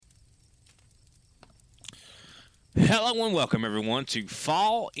Hello and welcome everyone to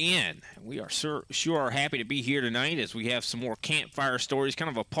Fall In. We are sure happy to be here tonight as we have some more campfire stories, kind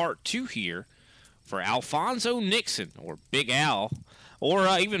of a part two here for Alfonso Nixon, or Big Al, or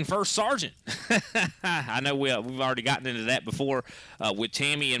even First Sergeant. I know we've already gotten into that before with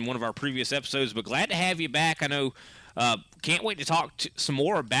Tammy in one of our previous episodes, but glad to have you back. I know. Can't wait to talk some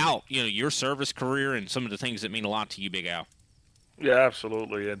more about your service career and some of the things that mean a lot to you, Big Al. Yeah,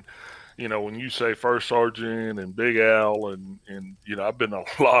 absolutely. And when you say First Sergeant and Big Al, and I've been a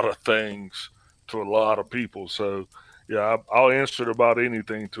lot of things to a lot of people. So yeah, I'll answer about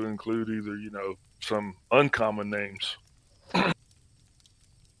anything to include either some uncommon names.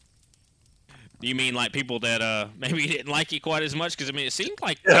 Do you mean like people that maybe didn't like you quite as much? Because I mean, it seemed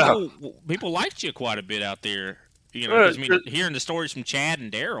like Yeah, people liked you quite a bit out there. uh, Because I mean, hearing the stories from Chad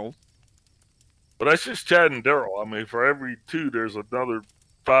and Daryl. but that's just Chad and Daryl. I mean, for every two, there's another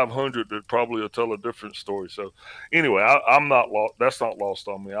 500 that probably will tell a different story. So anyway, I'm not lost. That's not lost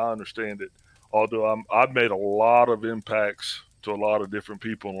on me. I understand it. Although I've made a lot of impacts to a lot of different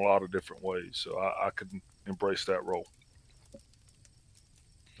people in a lot of different ways. So I can embrace that role.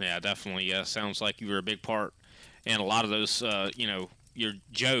 Yeah, definitely. Sounds like you were a big part in a lot of those. Your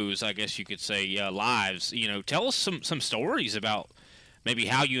Joes, I guess you could say, lives. Tell us some stories about maybe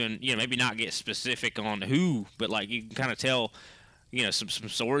how you and maybe not get specific on who, but like you can kind of tell some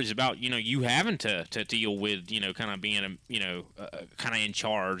stories about you having to deal with kind of being a kind of in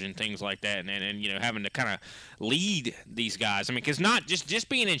charge and things like that, and having to kind of lead these guys. I mean, because not just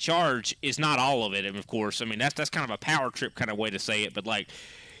being in charge is not all of it, and of course, I mean that's kind of a power trip kind of way to say it, but like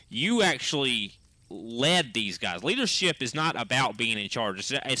you actually led these guys. Leadership is not about being in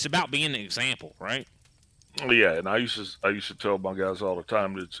charge. It's about being an example, right? Yeah, and I used to tell my guys all the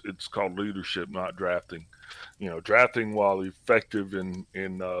time that it's called leadership, not drafting. Drafting, while effective in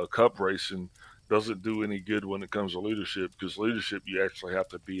cup racing, doesn't do any good when it comes to leadership, because leadership, you actually have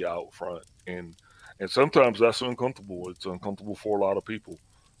to be out front, and sometimes that's uncomfortable. It's uncomfortable for a lot of people,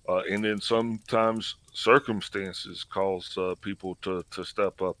 and then sometimes circumstances cause people to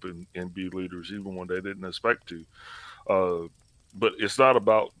step up and be leaders even when they didn't expect to. Uh, but it's not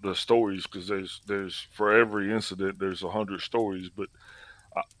about the stories, because there's for every incident there's 100 stories. But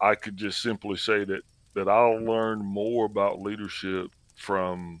I could just simply say that I'll learn more about leadership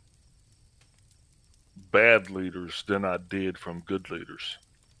from bad leaders than I did from good leaders.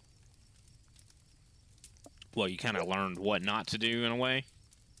 Well, you kind of learned what not to do in a way.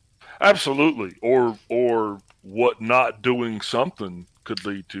 Absolutely, or what not doing something could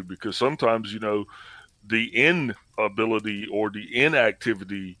lead to, because sometimes the inability or the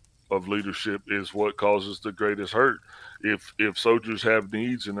inactivity of leadership is what causes the greatest hurt. If soldiers have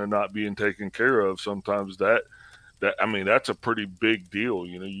needs and they're not being taken care of, sometimes that I mean that's a pretty big deal.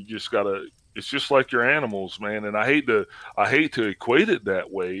 You just gotta. It's just like your animals, man. And I hate to equate it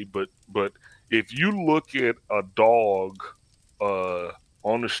that way, but if you look at a dog uh,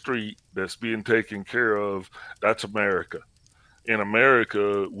 on the street that's being taken care of, that's America. In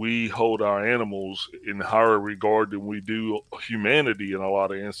America, we hold our animals in higher regard than we do humanity in a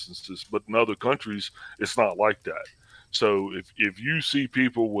lot of instances. But in other countries, it's not like that. So if you see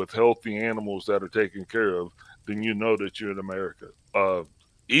people with healthy animals that are taken care of, then you know that you're in America.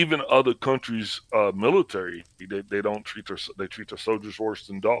 Even other countries' military, they don't they treat their soldiers worse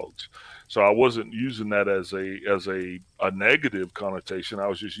than dogs. So I wasn't using that as a negative connotation. I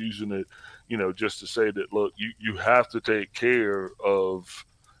was just using it, just to say that look, you have to take care of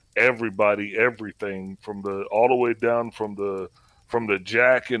everybody, everything from the all the way down from the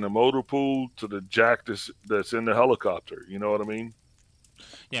jack in the motor pool to the jack that's in the helicopter. You know what I mean?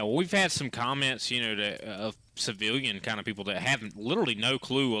 Yeah, well, we've had some comments, of civilian kind of people that have literally no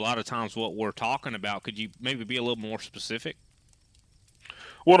clue a lot of times what we're talking about. Could you maybe be a little more specific?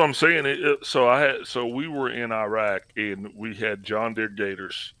 What I'm saying is, so we were in Iraq and we had John Deere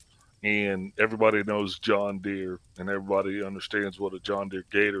Gators, and everybody knows John Deere and everybody understands what a John Deere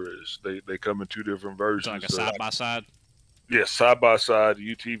Gator is. They come in two different It's like versions. a side by side. Yes, side by side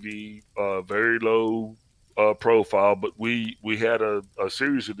UTV, very low profile, but we had a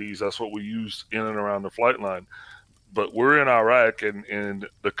series of these. That's what we used in and around the flight line. But we're in Iraq, and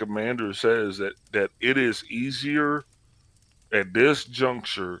the commander says that it is easier at this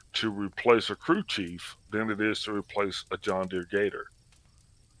juncture to replace a crew chief than it is to replace a John Deere Gator.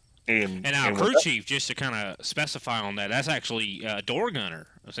 And And now, a and when crew that, chief, just to kind of specify on that, that's actually a door gunner,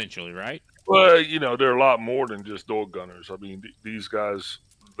 essentially, right? well, they're a lot more than just dog gunners. I mean, these guys,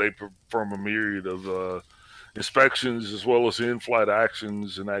 they perform a myriad of inspections as well as in-flight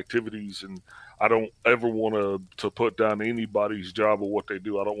actions and activities. And I don't ever want to put down anybody's job or what they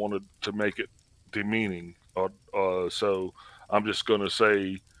do. I don't want to make it demeaning. So I'm just going to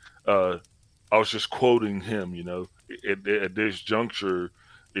say, uh, I was just quoting him. At this juncture,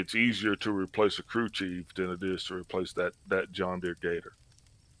 it's easier to replace a crew chief than it is to replace that John Deere Gator.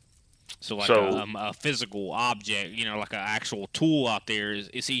 So like So, a physical object, like an actual tool out there,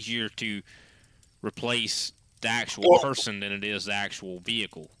 it's easier to replace the actual well, person than it is the actual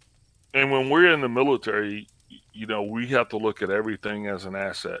vehicle. and when we're in the military, we have to look at everything as an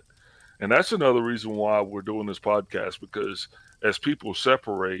asset. And that's another reason why we're doing this podcast, because as people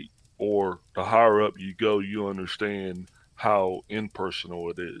separate, or the higher up you go, you understand how impersonal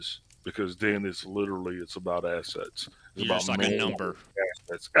it is. Because then it's about assets. It's You're about just like a managing number.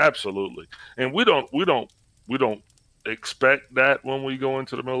 assets. Absolutely. And we don't expect that when we go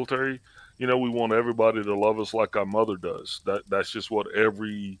into the military. We want everybody to love us like our mother does. That's just what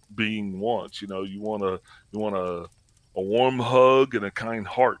every being wants. You want a warm hug and a kind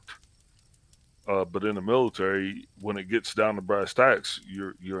heart. But in the military, when it gets down to brass tacks,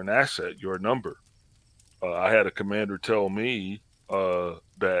 you're an asset. You're a number. I had a commander tell me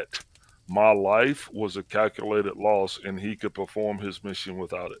that my life was a calculated loss, and he could perform his mission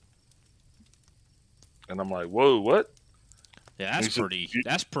without it. And I'm like, whoa, what? Yeah, And that's he said, pretty.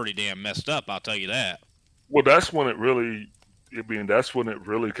 That's pretty damn messed up. I'll tell you that. well, that's when it really. I mean, that's when it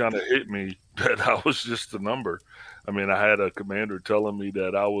really kind of hit me that I was just a number. I mean, I had a commander telling me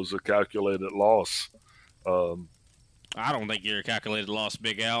that I was a calculated loss. Um, I don't think you're a calculated loss,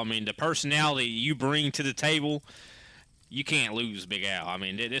 Big Al. I mean, the personality you bring to the table, you can't lose, Big Al. I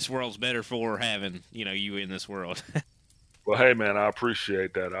mean, this world's better for having you in this world. Well, hey, man, I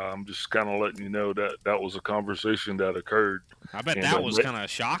appreciate that. I'm just kind of letting you know that that was a conversation that occurred, I bet and that was kind of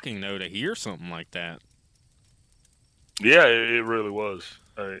shocking though to hear something like that. yeah, it really was.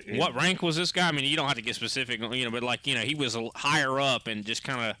 What And rank was this guy? I mean, you don't have to get specific, but like he was higher up, and just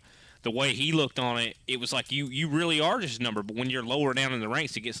kind of the way he looked on it, it was like you really are just a number. But when you're lower down in the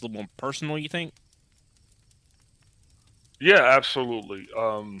ranks, it gets a little more personal. You think? yeah, absolutely.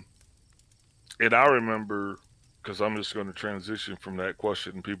 And I remember, because I'm just going to transition from that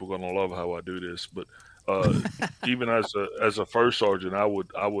question, and people are going to love how I do this. But uh, even as a first sergeant, I would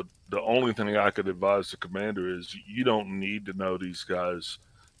the only thing I could advise the commander is you don't need to know these guys.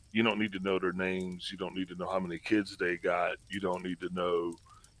 You don't need to know their names. You don't need to know how many kids they got. You don't need to know,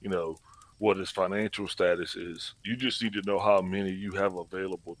 you know, what his financial status is. You just need to know how many you have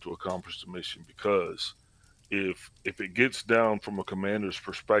available to accomplish the mission. Because if it gets down from a commander's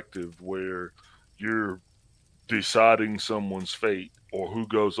perspective, where you're deciding someone's fate or who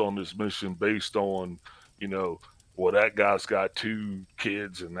goes on this mission based on, you know, well, that guy's got two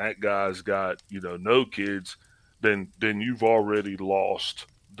kids and that guy's got, no kids, then you already lost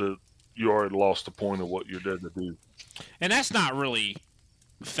the point of what you're there to do. And that's not really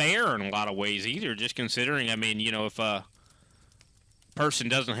fair in a lot of ways either. Just considering, I mean, if a person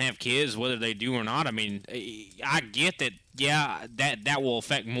doesn't have kids, whether they do or not, I mean, I get that. Yeah, that will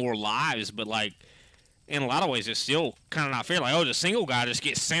affect more lives, but like in a lot of ways, it's still kind of not fair. Like, oh, the single guy just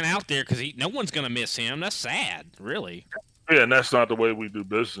gets sent out there because no one's gonna miss him. That's sad, really. Yeah, and that's not the way we do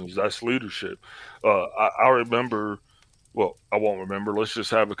business. That's leadership. I remember. Well, I won't remember. Let's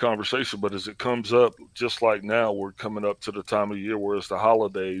just have a conversation. But as it comes up, just like now, we're coming up to the time of year where it's the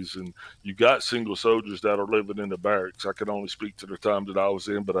holidays, and you got single soldiers that are living in the barracks. I can only speak to the time that I was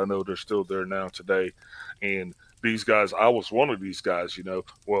in, but I know they're still there now today. And these guys, I was one of these guys.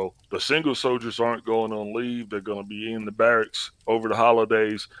 Well, the single soldiers aren't going on leave. They're going to be in the barracks over the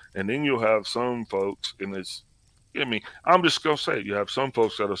holidays. And then you'll have some folks, and I'm just going to say, you have some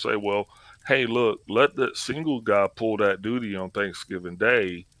folks that'll say, well, hey, look, let that single guy pull that duty on Thanksgiving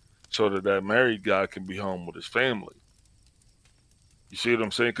Day so that married guy can be home with his family. You see what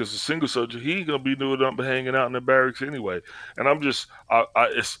I'm saying? Because the single soldier, he ain't gonna be doing nothing hanging out in the barracks anyway. And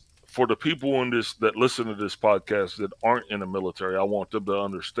it's for the people in this that listen to this podcast that aren't in the military. I want them to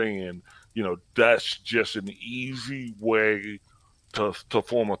understand, that's just an easy way to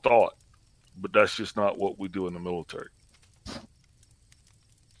form a thought, but that's just not what we do in the military.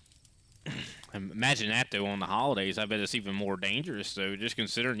 Imagine that though on the holidays. I bet it's even more dangerous though. Just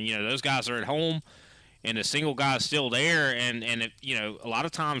considering those guys are at home and the single guy's still there, and if, a lot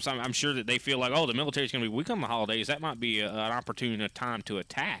of times I'm sure that they feel like, oh, the military's going to be weak on the holidays. That might be an opportune time to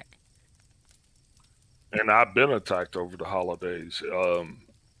attack. And I've been attacked over the holidays.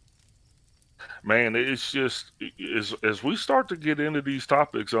 Man, it's just as we start to get into these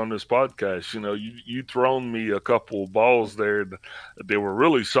topics on this podcast, you thrown me a couple of balls there. They were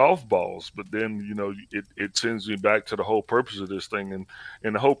really softballs, but then it sends me back to the whole purpose of this thing,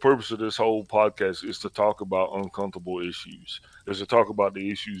 and the whole purpose of this whole podcast is to talk about uncomfortable issues, is to talk about the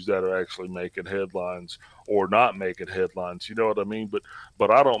issues that are actually making headlines or not making headlines. You know what I mean?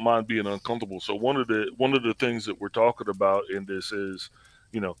 But I don't mind being uncomfortable. So one of the things that we're talking about in this is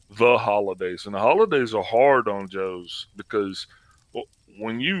the holidays. And the holidays are hard on Joe's because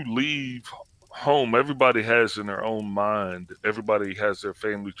when you leave home, everybody has in their own mind, everybody has their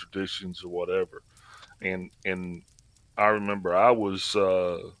family traditions or whatever. And I remember I was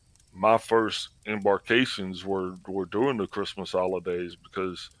my first embarkations were during the Christmas holidays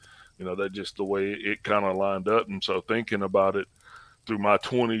because that's just the way it kind of lined up. And so thinking about it through my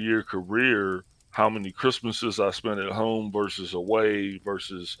 20-year career, how many Christmases I spent at home versus away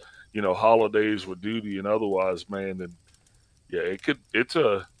versus holidays with duty and otherwise, man. And yeah,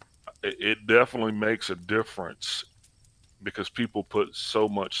 it definitely makes a difference because people put so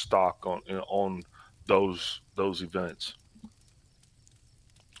much stock on those events.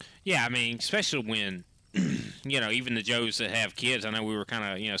 Yeah, I mean, especially when even the Joes that have kids. I know we were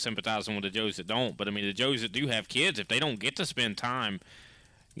kind of sympathizing with the Joes that don't, but I mean the Joes that do have kids, if they don't get to spend time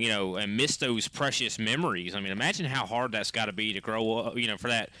and miss those precious memories. I mean, imagine how hard that's got to be to grow up,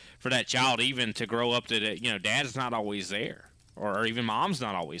 for that child even to grow up that dad's not always there, or even mom's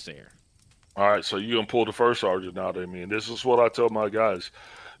not always there. All right, so you're gonna pull the first argument out of me, and this is what I tell my guys: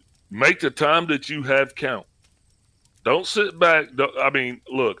 make the time that you have count. Don't sit back. I mean,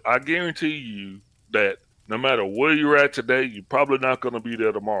 look, I guarantee you that no matter where you're at today, you're probably not going to be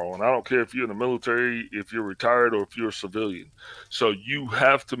there tomorrow. And I don't care if you're in the military, if you're retired, or if you're a civilian. So you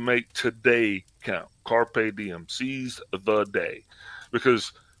have to make today count. Carpe diem, seize the day.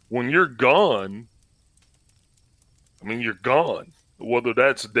 Because when you're gone, I mean, you're gone, whether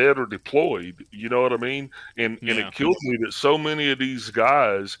that's dead or deployed. You know what I mean? And Yeah. it kills me that so many of these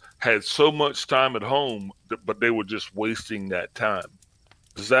guys had so much time at home, but they were just wasting that time.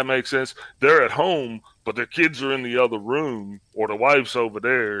 Does that make sense? They're at home, but their kids are in the other room, or the wife's over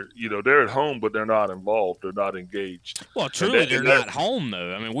there. They're at home, but they're not involved. They're not engaged. Well, And truly, that, they're and that not home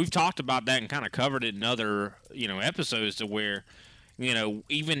though. I mean, we've talked about that and kind of covered it in other episodes to where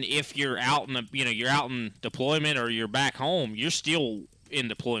even if you're out in you're out in deployment or you're back home, you're still in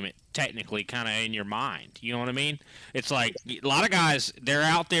deployment technically, kind of in your mind. You know what I mean? It's like a lot of guys, they're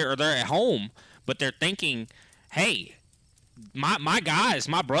out there or they're at home, but they're thinking, hey, my guys,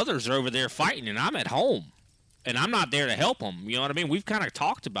 my brothers are over there fighting, and I'm at home, and I'm not there to help them. You know what I mean? We've kind of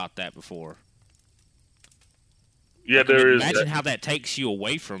talked about that before. yeah, Like, I mean, there is imagine that. how that takes you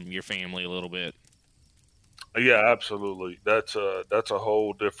away from your family a little bit. Yeah, absolutely. That's a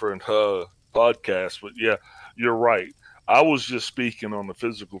whole different podcast. But yeah, you're right. I was just speaking on the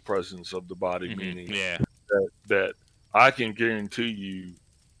physical presence of the body, meaning Yeah. that I can guarantee you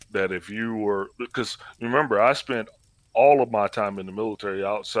that if you were, because remember, I spent all of my time in the military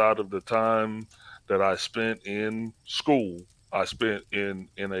outside of the time that I spent in school. I spent in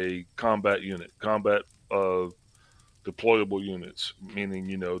a combat unit, combat uh, deployable units, meaning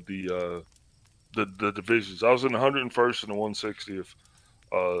the divisions. I was in the 101st and the 160th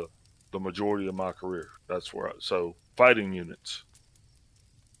uh, the majority of my career. That's where so fighting units.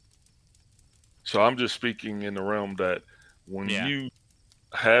 So I'm just speaking in the realm that when Yeah. you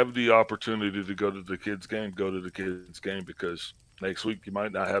have the opportunity to go to the kids' game, go to the kids' game because next week you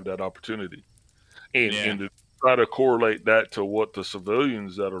might not have that opportunity. And Yeah. to try to correlate that to what the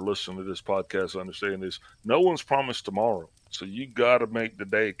civilians that are listening to this podcast understand is no one's promised tomorrow. So you got to make the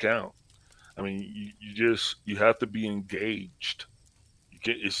day count. I mean, you have to be engaged.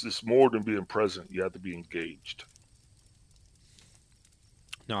 It's more than being present. You have to be engaged,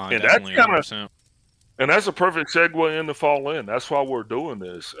 No, and that's definitely kind of 100%. and that's a perfect segue into fall in. That's why we're doing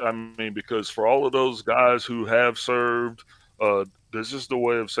this. I mean, because for all of those guys who have served, this is the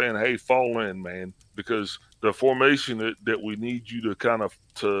way of saying, "Hey, fall in, man," because the formation that we need you to kind of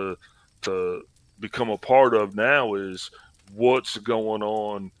to become a part of now is what's going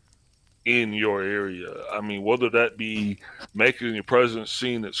on in your area. I mean, whether that be making your presence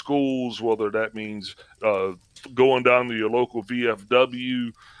seen at schools, whether that means going down to your local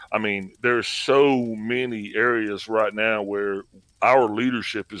VFW. I mean, there's so many areas right now where our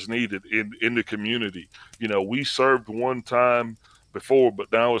leadership is needed in the community. We served one time before,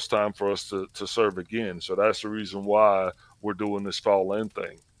 but now it's time for us to serve again. So that's the reason why we're doing this fall in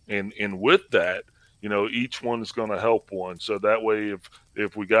thing. And with that, each one is going to help one. So that way,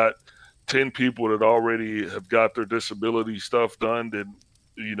 if we got 10 people that already have got their disability stuff done, then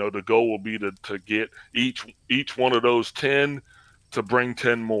the goal will be to get each one of those 10 to bring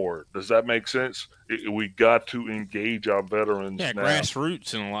 10 more. Does that make sense? We got to engage our veterans Yeah, now.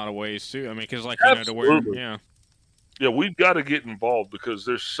 grassroots in a lot of ways too. I mean, because like to where Absolutely. Yeah, we've got to get involved because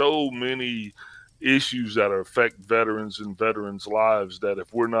there's so many issues that affect veterans and veterans' lives that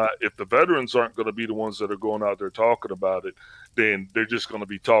if the veterans aren't going to be the ones that are going out there talking about it, then they're just going to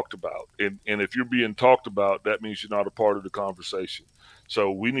be talked about. And if you're being talked about, that means you're not a part of the conversation.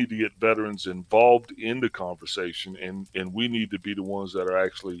 So we need to get veterans involved in the conversation, and we need to be the ones that are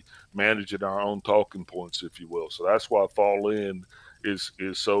actually managing our own talking points, if you will. So that's why Fall In is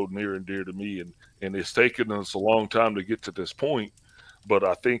so near and dear to me, and it's taken us a long time to get to this point. But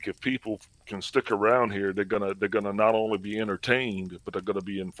I think if people can stick around here, they're gonna not only be entertained, but they're gonna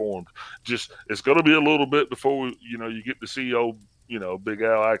be informed. Just it's gonna be a little bit before you get to see Big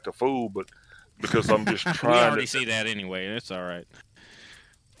Al act a fool, but because I'm just we trying already to. see that anyway. That's all right.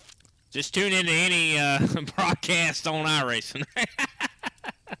 Just tune into any broadcast on iRacing.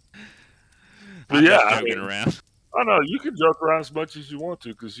 But I'm yeah, just I joking mean, around. I know you can joke around as much as you want to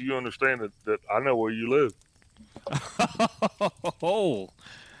because you understand that I know where you live. Oh,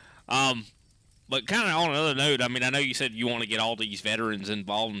 um, but kind of on another note, I mean, I know you said you want to get all these veterans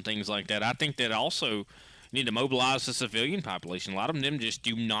involved and things like that. I think that also need to mobilize the civilian population. A lot of them just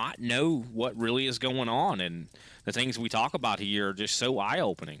do not know what really is going on, and the things we talk about here are just so eye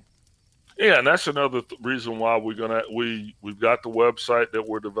opening. Yeah, and that's another reason why we've got the website that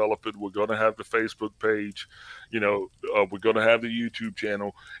we're developing. We're gonna have the Facebook page, we're gonna have the YouTube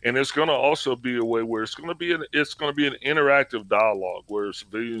channel, and it's gonna also be a way where it's gonna be an interactive dialogue where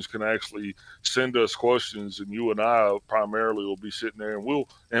civilians can actually send us questions, and you and I primarily will be sitting there,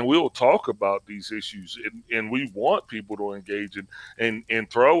 and we'll talk about these issues, and we want people to engage and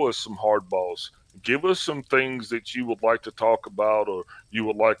throw us some hard balls. Give us some things that you would like to talk about, or you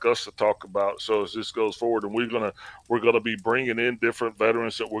would like us to talk about. So as this goes forward, and we're gonna be bringing in different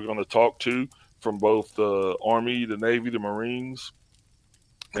veterans that we're gonna talk to from both the Army, the Navy, the Marines,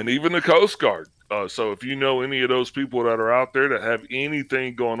 and even the Coast Guard. So if you know any of those people that are out there that have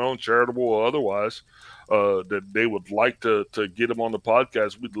anything going on, charitable or otherwise, that they would like to get them on the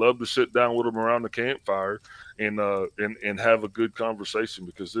podcast, we'd love to sit down with them around the campfire and have a good conversation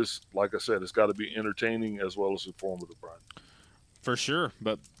because this, like I said, it's got to be entertaining as well as informative, Brian. For sure.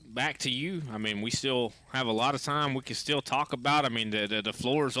 But back to you. I mean, we still have a lot of time. We can still talk about. I mean, the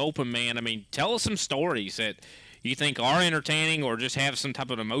floor is open, man. I mean, tell us some stories that you think are entertaining or just have some type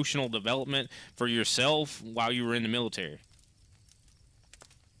of emotional development for yourself while you were in the military.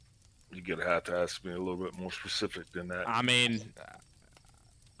 You're gonna have to ask me a little bit more specific than that. I mean,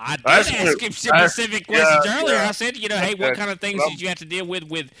 I did Ask me, ask him specific yeah, questions earlier. yeah. I said, hey, what Okay. kind of things Well, did you have to deal with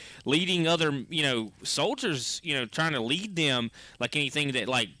leading other, soldiers, trying to lead them, like anything that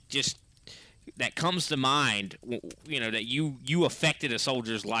like just that comes to mind, that you affected a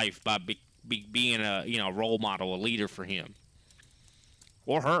soldier's life by being a role model, a leader for him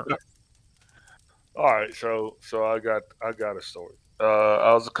or her. all right, so I got a story.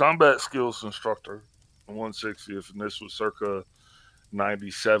 I was a combat skills instructor in 160th, and this was circa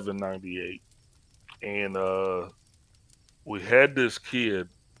 97, 98. And we had this kid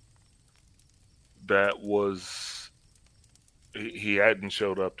that he hadn't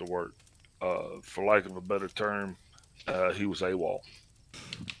showed up to work. For lack of a better term, he was AWOL.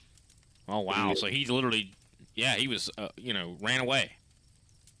 Oh wow! He, So he literally, yeah, he was, ran away.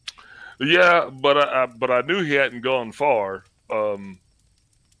 yeah, but I knew he hadn't gone far.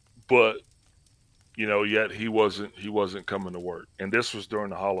 But yet he wasn't coming to work, and this was during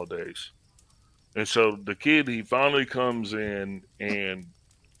the holidays. And so the kid, he finally comes in, and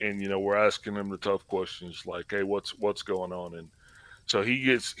we're asking him the tough questions like, "Hey, what's going on?" And so he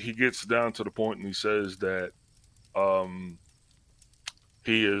gets down to the point, and he says that um,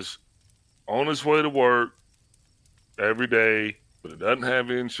 he is on his way to work every day, but he doesn't have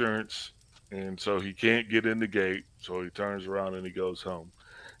insurance, and so he can't get in the gate. So he turns around and he goes home,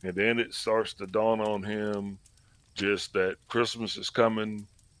 and then it starts to dawn on him just that Christmas is coming,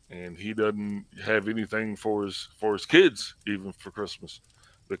 and he doesn't have anything for his kids even for Christmas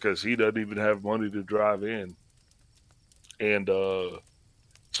because he doesn't even have money to drive in. And so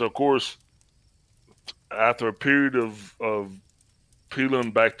of course, after a period of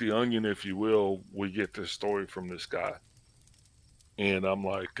peeling back the onion, if you will, we get this story from this guy, and I'm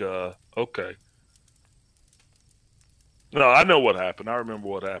like, okay, no, I know what happened. I remember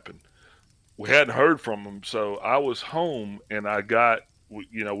what happened. We hadn't heard from him, so I was home, and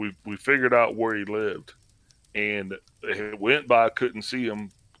we figured out where he lived, and it went by, couldn't see him,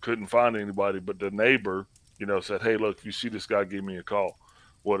 couldn't find anybody, but the neighbor, said, "Hey, look, if you see this guy, give me a call."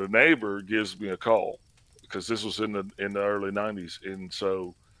 Well, the neighbor gives me a call because this was in the early '90s, and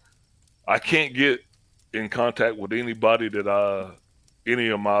so I can't get in contact with anybody that any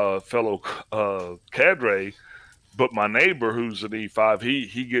of my fellow cadre, but my neighbor who's an E5,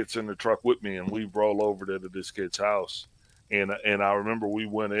 he gets in the truck with me and we roll over to this kid's house. And I remember we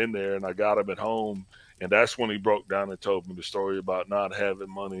went in there and I got him at home, and that's when he broke down and told me the story about not having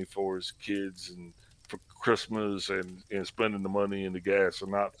money for his kids and for Christmas and spending the money in the gas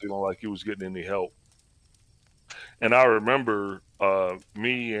and not feeling like he was getting any help. And I remember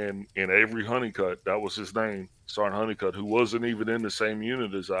me and Avery Honeycutt, that was his name, Sergeant Honeycutt, who wasn't even in the same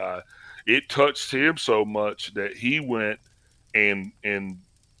unit as I. It touched him so much that he went and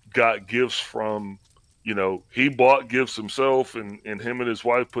got gifts from, he bought gifts himself, and him and his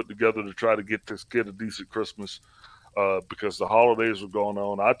wife put together to try to get this kid a decent Christmas because the holidays were going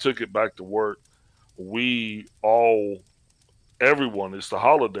on. I took it back to work. We all everyone. It's the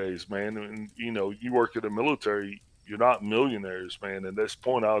holidays, man. And you work in the military, you're not millionaires, man. At this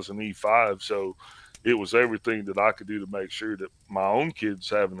point, I was an E5, so it was everything that I could do to make sure that my own kids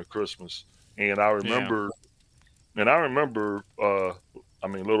having a Christmas. And I Yeah. remember, and I remember,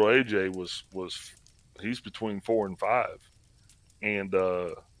 little AJ was he's between 4 and 5, and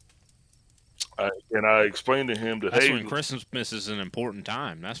I explained to him that That's hey, when Christmas is an important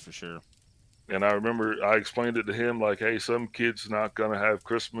time. That's for sure. and I remember I explained it to him like, hey, some kids not gonna have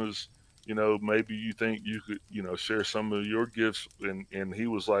Christmas. Maybe you think you could, share some of your gifts, and he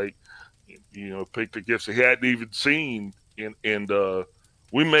was like, pick the gifts he hadn't even seen, and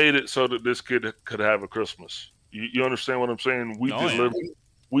we made it so that this kid could have a Christmas. You understand what I'm saying? Oh yeah.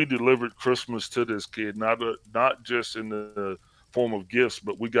 We delivered Christmas to this kid, not just in the form of gifts,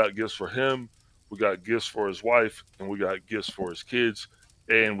 but we got gifts for him, we got gifts for his wife, and we got gifts for his kids,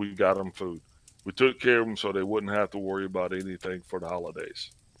 and we got them food. We took care of them so they wouldn't have to worry about anything for the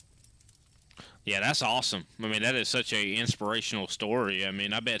holidays. Yeah, that's awesome. I mean, that is such a inspirational story. I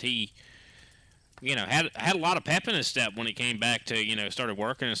mean, I bet he, had a lot of pep in his step when he came back to, started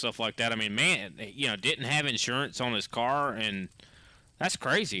working and stuff like that. I mean, man, didn't have insurance on his car, and that's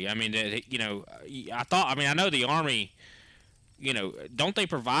crazy. I mean, I thought, I mean, I know the Army, don't they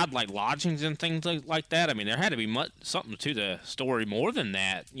provide like lodgings and things like that? I mean, there had to be something to the story more than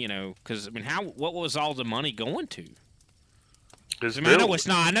that, because I mean, what was all the money going to? His I mean, I know bill, it's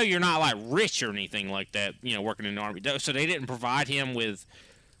not. I know you're not like rich or anything like that. Working in the Army, so they didn't provide him with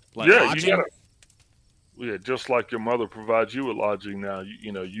like yeah, you lodging. got yeah, just like your mother provides you with lodging now.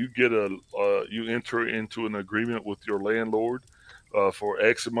 You get you enter into an agreement with your landlord for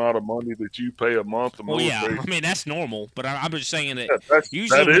X amount of money that you pay a month. The Well, yeah, military, I mean that's normal, but I'm just saying that yeah,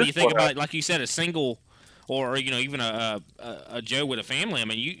 usually that when is you think what about it, happened. like you said, a single or even a Joe with a family. I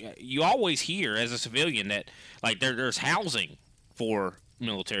mean, you always hear as a civilian that like there's housing for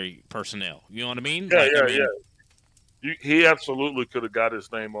military personnel. You know what I mean? Yeah, Like I yeah, mean, yeah. He absolutely could have got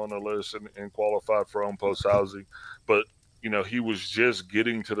his name on the list and qualified for on post housing, but he was just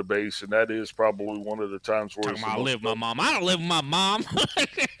getting to the base, and that is probably one of the times where talking it's the about I most. live with my mom. I don't live with my mom.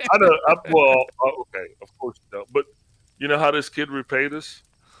 I know. Well, okay, of course you don't. But you know how this kid repaid us?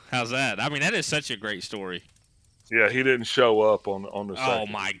 How's that? I mean, that is such a great story. Yeah, he didn't show up on the Oh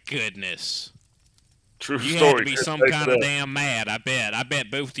second. my goodness. True You had to story. be Couldn't some make kind it of up. damn mad. I bet. I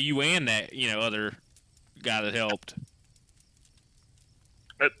bet both you and that other guy that helped.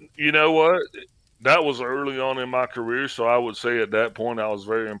 You know what? That was early on in my career, so I would say at that point I was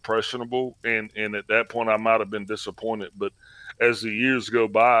very impressionable, and at that point I might have been disappointed. But as the years go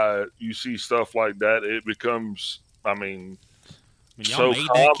by, you see stuff like that, it becomes, I mean, I mean, y'all so made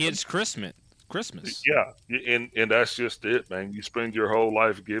that common. kid's Christmas. Christmas. Yeah, and that's just it, man. You spend your whole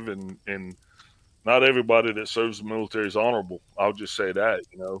life giving, and not everybody that serves the military is honorable. I'll just say that,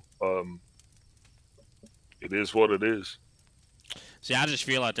 it is what it is. See, I just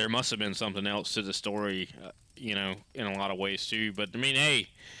feel like there must have been something else to the story, in a lot of ways too. But I mean, hey,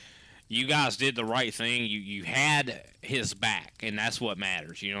 you guys did the right thing. You had his back, and that's what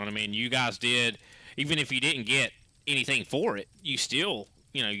matters. You know what I mean? You guys did, even if you didn't get anything for it, you still,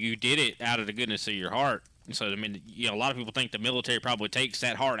 you did it out of the goodness of your heart. And so I mean, a lot of people think the military probably takes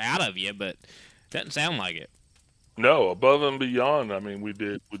that heart out of you, but it doesn't sound like it. No, above and beyond. I mean, we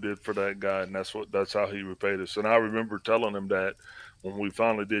did for that guy, and that's how he repaid us. And I remember telling him that when we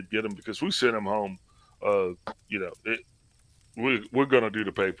finally did get him, because we sent him home. Uh, you know, it, we're gonna do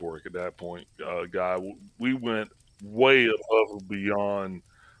the paperwork at that point, guy. We went way above and beyond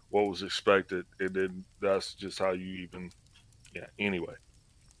what was expected, and then that's just how you even. Yeah. Anyway,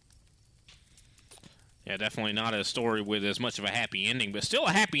 Yeah, definitely not a story with as much of a happy ending, but still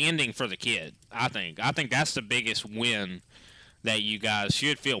a happy ending for the kid. I think. I think that's the biggest win that you guys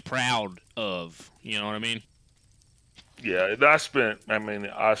should feel proud of. You know what I mean? Yeah, I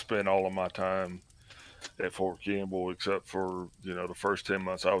spent all of my time at Fort Campbell except for the first 10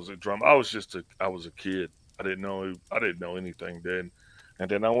 months I was at drum. I was a kid. I didn't know anything then, and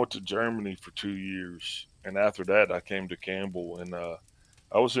then I went to Germany for 2 years, and after that I came to Campbell, and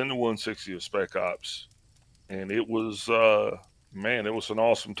I was in the 160th Spec Ops, and it was man, it was an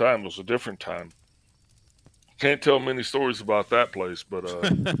awesome time. It was a different time. Can't tell many stories about that place, but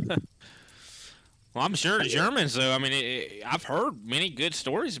Well, I'm sure the Germans, though. I mean, I've heard many good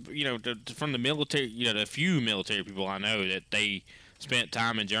stories, from the military. The few military people I know that they spent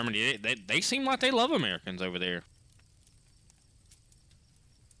time in Germany. They seem like they love Americans over there.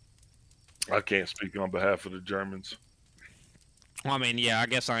 I can't speak on behalf of the Germans. Well, I mean, yeah, I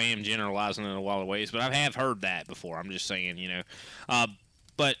guess I am generalizing in a lot of ways, but I have heard that before. I'm just saying, Uh,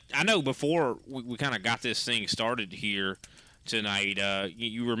 but I know before we kind of got this thing started here tonight,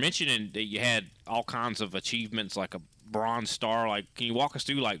 you were mentioning that you had all kinds of achievements, like a Bronze Star. Like, can you walk us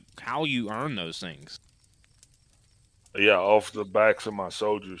through, like, how you earn those things? Yeah, off the backs of my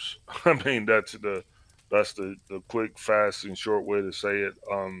soldiers. I mean, that's the quick, fast, and short way to say it.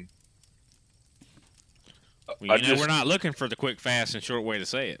 Well, I we're just not looking for the quick, fast, and short way to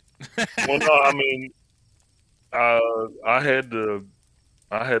say it. well, no, I mean, I had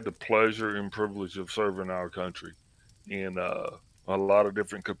the pleasure and privilege of serving our country in a lot of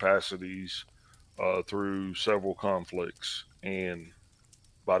different capacities through several conflicts, and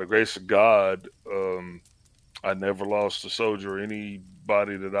by the grace of God, I never lost a soldier or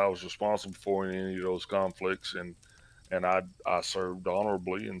anybody that I was responsible for in any of those conflicts, and I served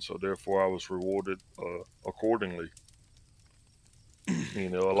honorably, and so therefore I was rewarded accordingly. A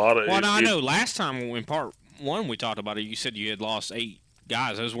lot of Well, it, now I it. know last time in part one we talked about it, you said you had lost 8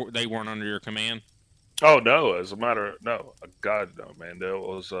 guys. They weren't under your command. Oh no, as a matter of no, God no, man. There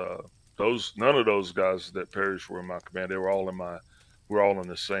was those none of those guys that perished were in my command. They were all in my. We're all in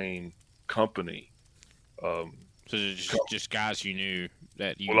the same company. Um, So they're just guys you knew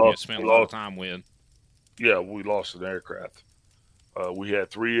that we you lost. spent We a lot of lost. time with. Yeah, we lost an aircraft. We had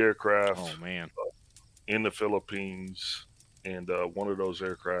three aircraft Oh man, in the Philippines, and one of those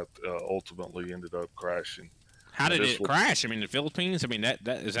aircraft ultimately ended up crashing. how And did this it crash? I mean, the Philippines. I mean, that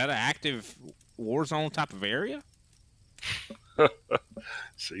is that an active war zone type of area? was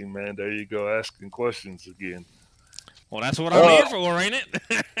see, man, there you go, asking questions again. Well, that's what I'm Uh, here for, ain't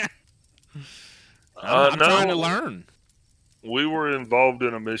it? I'm trying to no, learn. we were involved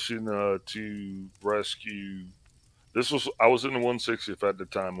in a mission to rescue. I was in the 160th at the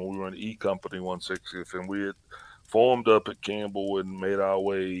time, and we were in E Company 160th, and we had formed up at Campbell and made our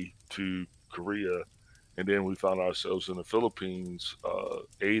way to Korea, and then we found ourselves in the Philippines,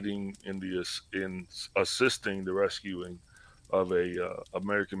 aiding in assisting the rescuing of a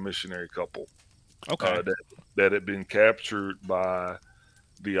American missionary couple Okay. that had been captured by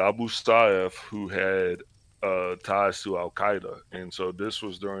the Abu Sayyaf, who had ties to Al Qaeda, and so this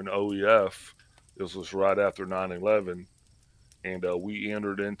was during OEF. This was right after 9/11, and we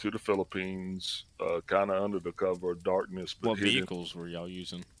entered into the Philippines, kind of under the cover of darkness, but What hidden. vehicles were y'all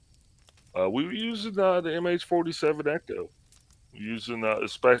using? We were using the MH-47 Echo, using Can you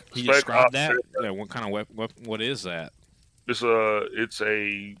spec describe ops. that? Yeah, what kind of what is that? It's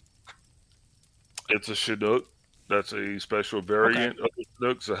a Chinook. That's a special Okay. variant of the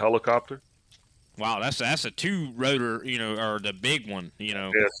Chinook. It's a helicopter. Wow, that's a two rotor, or the big one.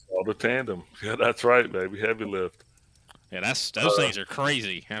 Yes, all the tandem. Yeah, that's right, baby. Heavy lift. Yeah, that's those Uh, things are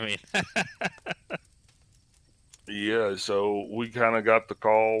crazy. I mean, Yeah, so we kind of got the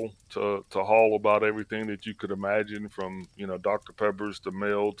call to haul about everything that you could imagine, from Dr. Peppers to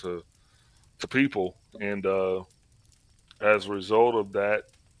mail to people, and as a result of that,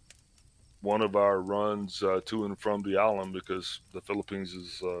 one of our runs to and from the island, because the Philippines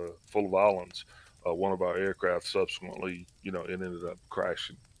is full of islands, one of our aircraft subsequently, it ended up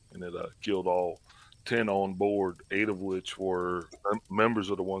crashing, and it killed all 10 on board, 8 of which were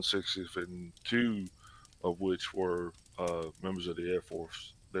members of the 160th, and 2 of which were members of the Air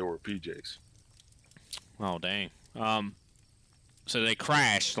Force. They were PJs. oh dang. So they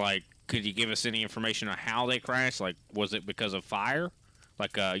crashed. Like, could you give us any information on how they crashed? Like, was it because of fire?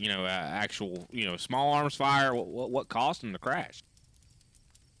 Like, actual, small arms fire. What caused them to crash?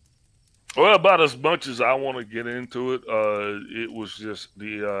 Well, about as much as I want to get into it, it was just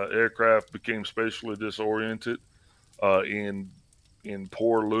the aircraft became spatially disoriented in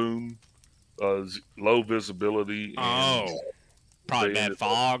poor loom, low visibility, and Oh, probably they bad ended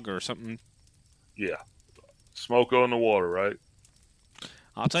up, fog or something. yeah, smoke on the water, right?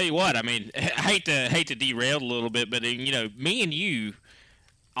 I'll tell you what. I mean, I hate to derail a little bit, but me and you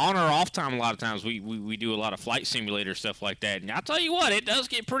on our off time, a lot of times we do a lot of flight simulator stuff like that. And I'll tell you what, it does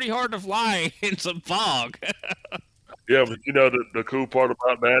get pretty hard to fly in some fog. Yeah, but the cool part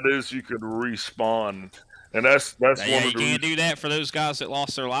about that is you can respawn, and that's one Yeah, of you the can't reasons. do that for those guys that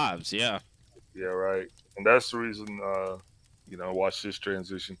lost their lives. Yeah. Yeah, right. And that's the reason. Watch this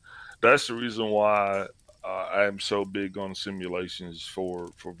transition. That's the reason why I am so big on simulations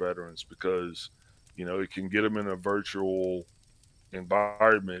for veterans because it can get them in a virtual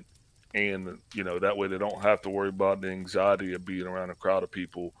environment, and that way they don't have to worry about the anxiety of being around a crowd of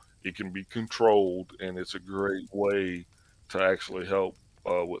people. It can be controlled, and it's a great way to actually help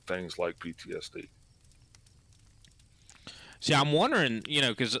with things like PTSD. See, I'm wondering,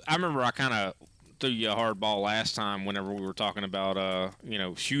 because I remember I kind of threw you a hard ball last time whenever we were talking about,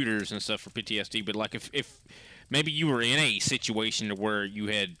 shooters and stuff for PTSD. But like, if maybe you were in a situation to where you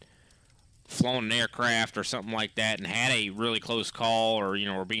had flown an aircraft or something like that and had a really close call,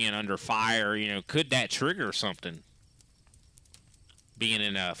 or being under fire, could that trigger something? Being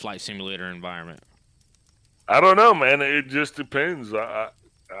in a flight simulator environment. I don't know, man. It just depends.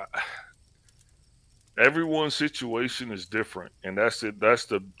 Everyone's situation is different, and that's it. That's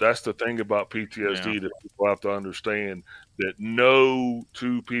the thing about Yeah. PTSD that people have to understand that no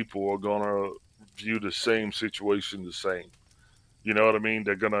two people are gonna view the same situation the same. You know what I mean?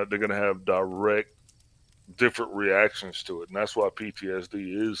 They're gonna have direct different reactions to it, and that's why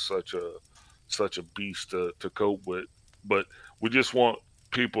PTSD is such a beast to cope with. But we just want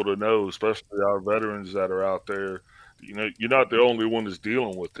people to know, especially our veterans that are out there, you're not the only one that's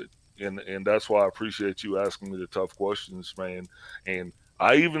dealing with it, and that's why I appreciate you asking me the tough questions, man. And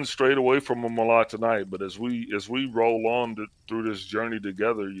I even strayed away from them a lot tonight, but as we roll on through this journey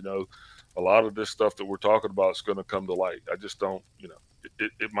together, a lot of this stuff that we're talking about is going to come to light. I just don't,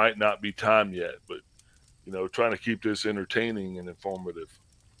 it might not be time yet, but trying to keep this entertaining and informative.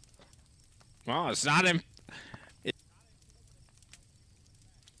 Well, it's not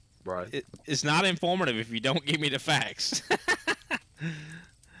Right. it's not informative if you don't give me the facts.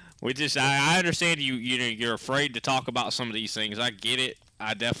 I understand you're afraid to talk about some of these things. I get it.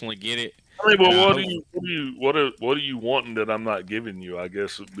 I definitely get it. I mean, And but I what do hope you what are you wanting that I'm not giving you? I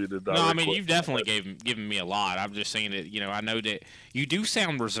guess would be the No, I direct mean question. you've definitely given me a lot. I'm just saying that I know that you do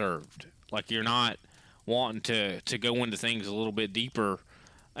sound reserved, like you're not wanting to go into things a little bit deeper.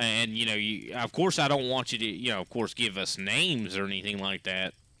 And of course, I don't want you to of course give us names or anything like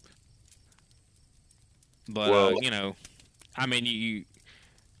that. But Well, I mean you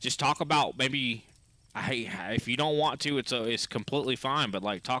just talk about maybe. If you don't want to, it's completely fine. But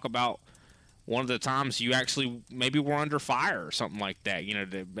like talk about one of the times you actually maybe were under fire or something like that.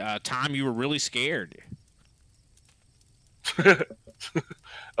 The time you were really scared.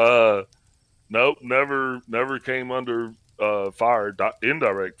 uh, nope, never came under fire,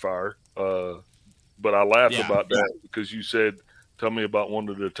 indirect fire. But I laugh Yeah. about that because you said, "Tell me about one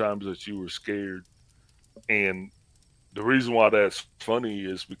of the times that you were scared." And the reason why that's funny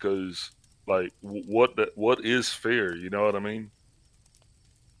is because, like, what is fear? You know what I mean?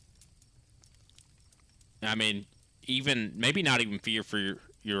 I mean, even maybe not even fear for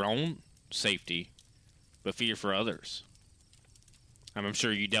your own safety, but fear for others. I'm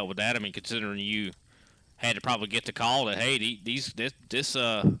sure you dealt with that. I mean, considering you had to probably get the call that hey, this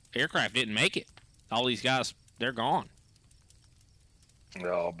aircraft didn't make it. All these guys, they're gone.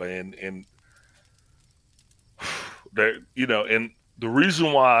 Oh man, and and the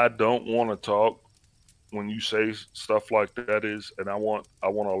reason why I don't want to talk when you say stuff like that is, and I want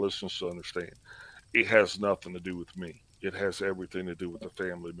our listeners to understand, it has nothing to do with me. It has everything to do with the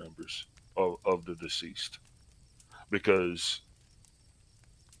family members of the deceased. Because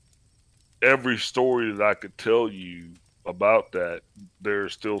every story that I could tell you about that, there are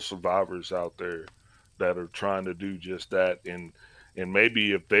still survivors out there that are trying to do just that. And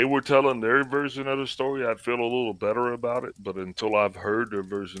maybe if they were telling their version of the story, I'd feel a little better about it. But until I've heard their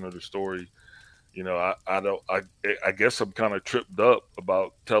version of the story, I don't I guess I'm kind of tripped up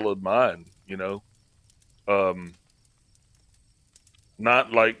about telling mine. Um,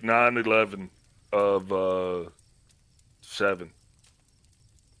 Not like 9/11 of seven.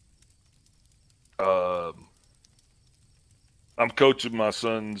 Um, I'm coaching my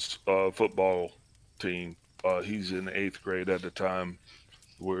son's football team. He's in eighth grade at the time.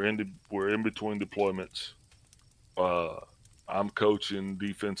 We're in between deployments. Uh, I'm coaching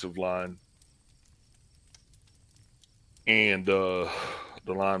defensive line and the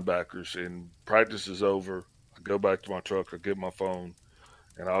linebackers. And practice is over. I go back to my truck. I get my phone,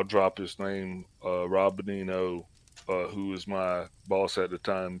 and I'll drop his name, Rob Benino, who was my boss at the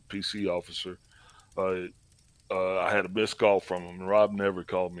time, PC officer. Uh, I had a missed call from him, and Rob never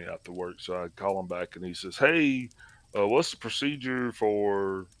called me after work. So I call him back, and he says, "Hey, what's the procedure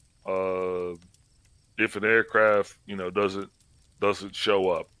for uh, if an aircraft, doesn't show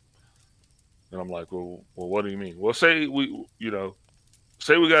up?" And I'm like, "Well, what do you mean?" Well, say we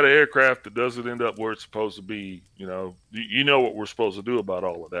got an aircraft that doesn't end up where it's supposed to be. You know what we're supposed to do about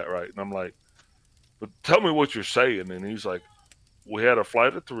all of that, right? And I'm like, "But tell me what you're saying." And he's like, "We had a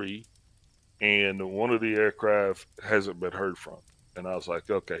flight of three, and one of the aircraft hasn't been heard from." And I was like,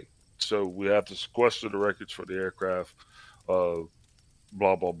 "Okay, so we have to sequester the records for the aircraft, uh,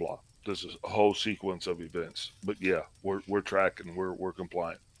 blah blah blah." This is a whole sequence of events, but yeah, we're tracking, we're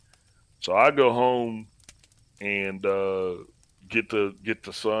compliant. So I go home and get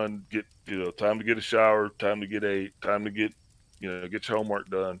the son, get time to get a shower, time to get ate, time to get your homework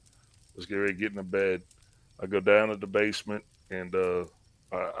done. Let's get ready to get in the bed. I go down to the basement and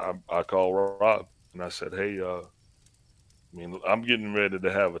I call Rob and I said, "Hey, I'm getting ready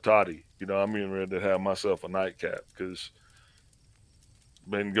to have a toddy. I'm getting ready to have myself a nightcap because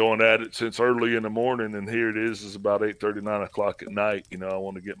been going at it since early in the morning, and here it is about 8:30, 9 o'clock at night. I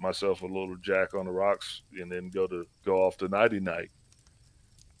want to get myself a little jack on the rocks and then go off to nighty night."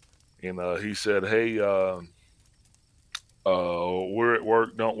 And he said, "Hey, we're at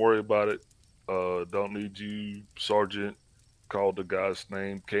work. Don't worry about it. Don't need you, Sergeant." Called the guy's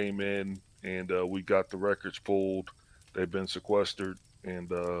name, came in, and we got the records pulled. They've been sequestered, and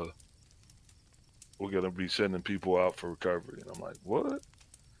we're going to be sending people out for recovery. And I'm like, "What?"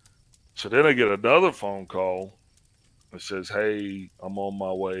 So then I get another phone call that says, "Hey, I'm on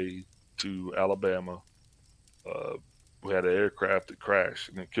my way to Alabama. Uh, we had an aircraft that crashed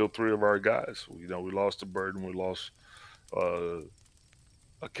and it killed three of our guys. We lost a bird and we lost uh,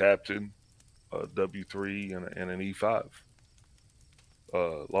 a captain, a W3, and an E5.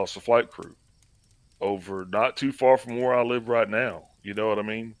 Lost a flight crew over not too far from where I live right now. You know what I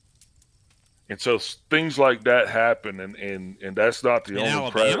mean?" And so things like that happen, and that's not the In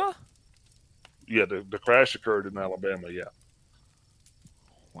only crash. Alabama? Yeah, the crash occurred in Alabama. Yeah.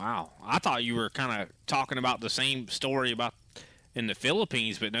 Wow. I thought you were kind of talking about the same story about in the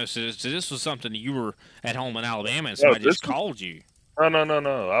Philippines, but no. So this was something that you were at home in Alabama, and No, somebody this just called you. No, no, no,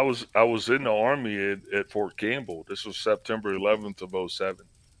 no. I was in the army at Fort Campbell. This was September 11th of '07.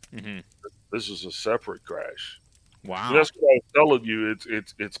 Hmm. This is a separate crash. And Wow. that's what I was telling you.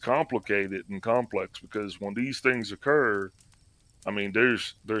 It's complicated and complex because when these things occur,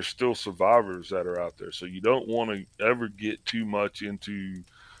 there's still survivors that are out there. So you don't want to ever get too much into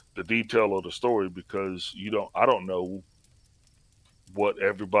the detail of the story because I don't know what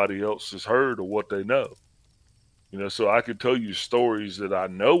everybody else has heard or what they know. So I could tell you stories that I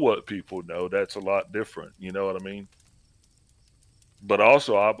know what people know. That's a lot different. You know what I mean? But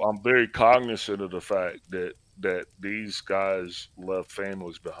also, I'm very cognizant of the fact that these guys left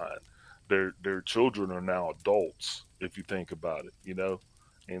families behind. Their children are now adults, if you think about it.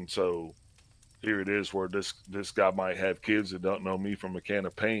 And so here it is where this guy might have kids that don't know me from a can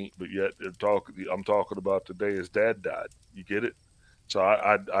of paint, but yet I'm talking about the day his dad died. You get it? So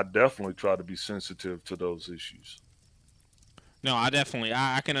I definitely try to be sensitive to those issues. No, I definitely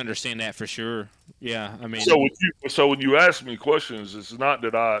I can understand that for sure. Yeah, I So mean, when you ask me questions, it's not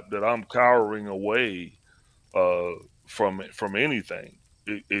that I'm cowering away uh, from anything.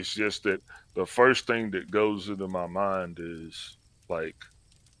 It's just that the first thing that goes into my mind is like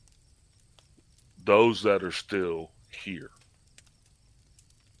those that are still here: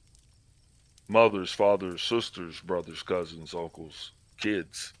 mothers, fathers, sisters, brothers, cousins, uncles,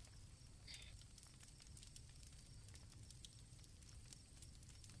 kids.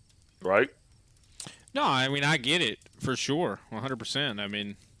 Right? no, I mean I get it for sure, 100%. I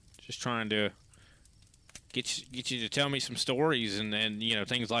mean, just trying to get you to tell me some stories and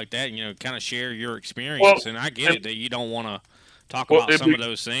things like that. Kind of share your Well, experience, and I get and it that you don't want to talk well, about some of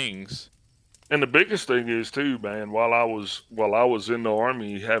those things. and the biggest thing is too, man. While I was in the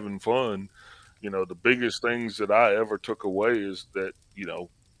army having fun, the biggest things that I ever took away is that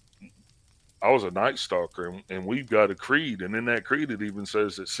I was a night stalker, and we've got a creed, and in that creed it even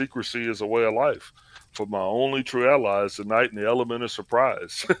says that secrecy is a way of life. For my only true ally is the night and the element of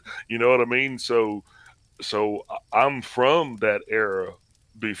surprise. You know what I mean? So I'm from that era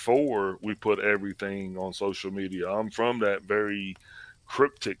before we put everything on social media. I'm from that very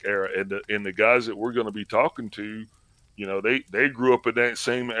cryptic era, and the guys that we're going to be talking to, they grew up in that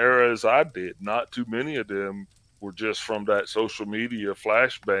same era as I did. Not too many of them were just from that social media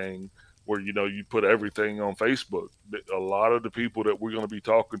flashbang where you put everything on Facebook. A lot of the people that we're going to be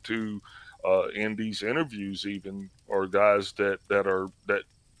talking to in these interviews even are guys that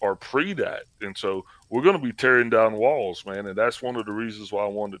are pre that, and so we're going to be tearing down walls, man, and that's one of the reasons why I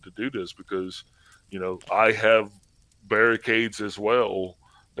wanted to do this because, I have barricades as well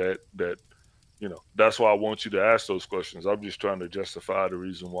that that's why I want you to ask those questions. I'm just trying to justify the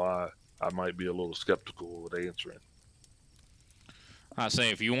reason why I might be a little skeptical with answering. I say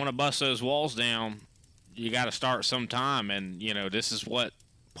if you want to bust those walls down, you got to start sometime, and this is what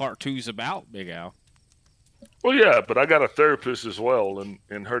part two is about, Big Al. Well, yeah, but I got a therapist as well,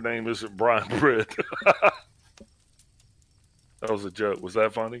 and her name isn't Brian Britt. That was a joke. Was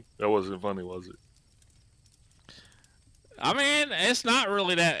that funny? That wasn't funny, was it? I mean, it's not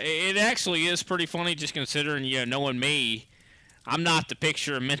really that. It actually is pretty funny, just considering knowing me. I'm not the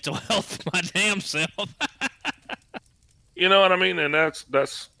picture of mental health my damn self. You know what I mean? And that's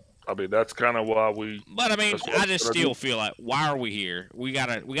kind of why we. But I mean, I just still feel like, why are we here? We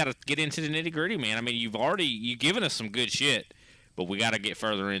gotta get into the nitty gritty, man. I mean, you've given us some good shit, but we gotta get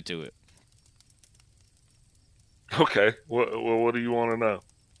further into it. Okay. What do you want to know?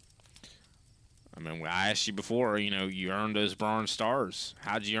 I mean, I asked you before. You earned those bronze stars.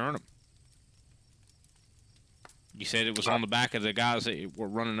 How'd you earn them? You said it was on the back of the guys that were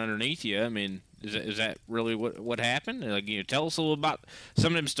running underneath you. I mean, is that really what happened? Like, tell us a little about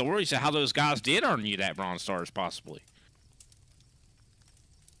some of them stories of how those guys did earn you that bronze stars, possibly.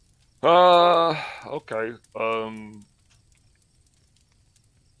 Okay.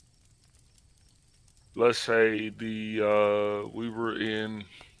 Let's say we were in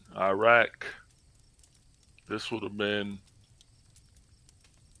Iraq. This would have been,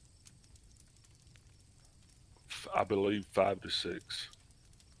 I believe, 5 to 6.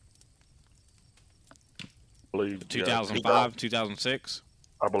 I believe 2005, 2006.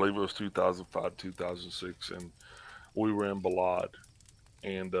 I believe it was 2005, 2006, and we were in Balad,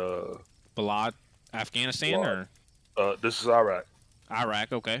 and Balad, Afghanistan, Balad. This is Iraq.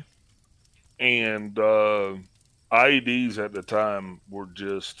 Iraq, okay. And IEDs at the time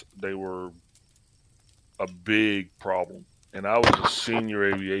they were a big problem. And I was a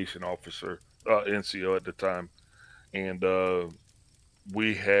senior aviation officer, NCO at the time. And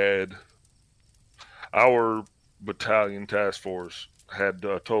we had our battalion task force had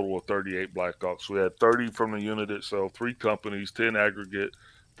a total of 38 Black Hawks. We had 30 from the unit itself, 3 companies, 10 aggregate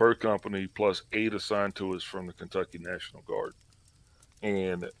per company, plus 8 assigned to us from the Kentucky National Guard.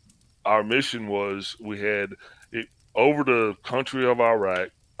 And our mission was over the country of Iraq.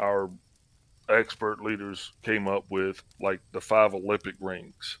 Our expert leaders came up with like the 5 Olympic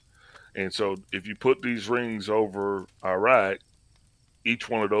rings. And so if you put these rings over Iraq, each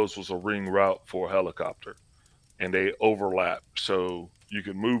one of those was a ring route for a helicopter, and they overlap. So you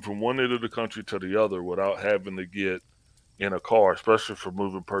can move from one end of the country to the other without having to get in a car, especially for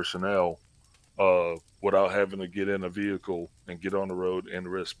moving personnel, without having to get in a vehicle and get on the road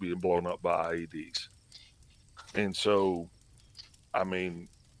and risk being blown up by IEDs. And so, I mean,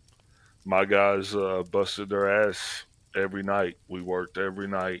 my guys busted their ass every night. We worked every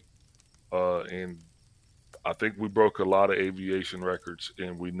night, and I think we broke a lot of aviation records,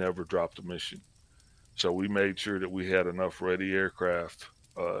 and we never dropped a mission. So we made sure that we had enough ready aircraft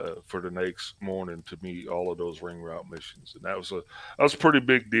for the next morning to meet all of those ring route missions, and that was a pretty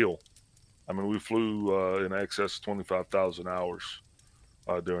big deal. I mean, we flew in excess of 25,000 hours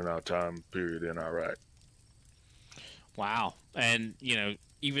during our time period in Iraq. Wow. And,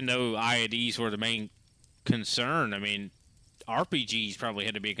 even though IEDs were the main concern, I mean, RPGs probably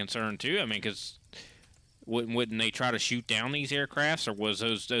had to be a concern too. I mean, because wouldn't they try to shoot down these aircrafts, or was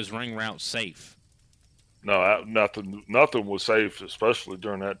those ring routes safe? No, nothing was safe, especially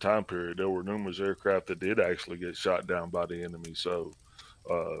during that time period. There were numerous aircraft that did actually get shot down by the enemy. So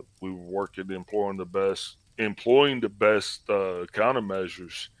we were working, employing the best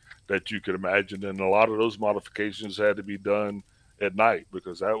countermeasures that you could imagine, and a lot of those modifications had to be done at night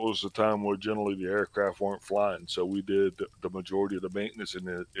because that was the time where generally the aircraft weren't flying. So we did the majority of the maintenance in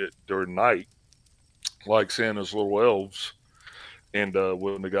it during night, like Santa's little elves. And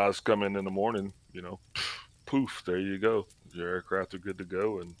when the guys come in the morning, poof, there you go. Your aircraft are good to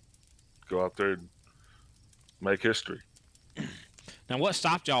go, and go out there and make history. Now, what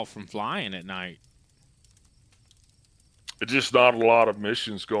stopped y'all from flying at night? It's just not a lot of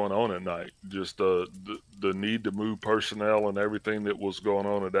missions going on at night. Just the need to move personnel and everything that was going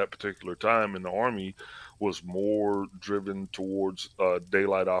on at that particular time in the Army was more driven towards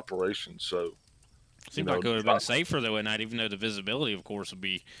daylight operations. So, seems like it would have been safer though at night, even though the visibility, of course, would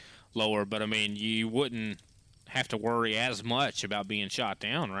be lower. But I mean, you wouldn't have to worry as much about being shot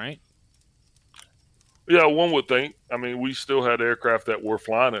down, right? Yeah, one would think. I mean, we still had aircraft that were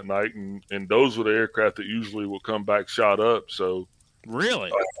flying at night, and those were the aircraft that usually would come back shot up. So,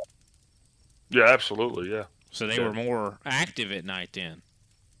 Really? yeah, absolutely, yeah, So they yeah, were more active at night then.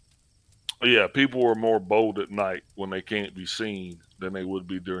 yeah. People were more bold at night when they can't be seen than they would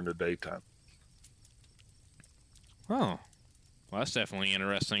be during the daytime. Oh, well, that's definitely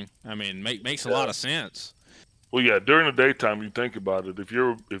interesting. I mean, makes a lot Yeah. of sense. Well, yeah, during the daytime, you think about it. If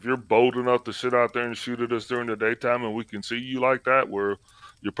you're bold enough to sit out there and shoot at us during the daytime, and we can see you like that, where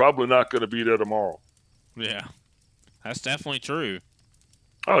you're probably not going to be there tomorrow. Yeah, that's definitely true.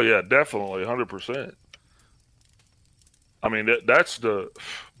 Oh yeah, definitely, 100%. I mean, that's the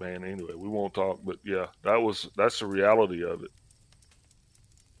man. Anyway, we won't talk, but yeah, that's the reality of it.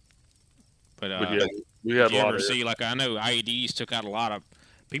 But But yeah, we did had a you lot ever of see like I know IEDs took out a lot of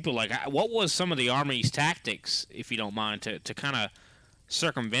people. Like, what was some of the Army's tactics, if you don't mind, to kind of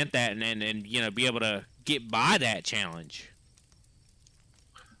circumvent that and be able to get by that challenge?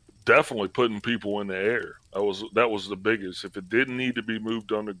 definitely putting people in the air. That was the biggest. If it didn't need to be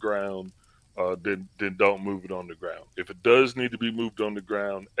moved on the ground, then don't move it on the ground. If it does need to be moved on the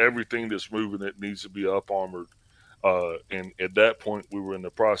ground, everything that's moving it needs to be up armored. And at that point, we were in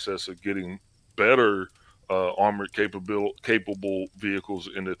the process of getting better armored capable vehicles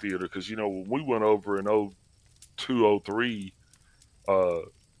in the theater because when we went over in 0203, uh,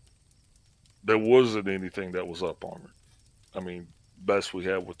 there wasn't anything that was up armored. I mean, best we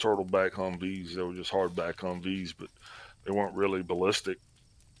had were turtleback Humvees. They were just hardback Humvees, but they weren't really ballistic.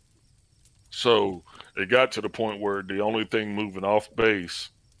 So it got to the point where the only thing moving off base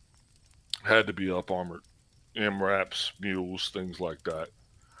had to be up armored, MRAPs, mules, things like that.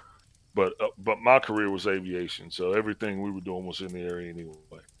 But my career was aviation, so everything we were doing was in the area anyway.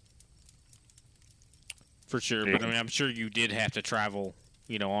 For sure, but I And mean, I'm sure you did have to travel,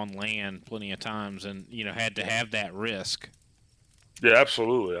 on land plenty of times, and had to have that risk. yeah,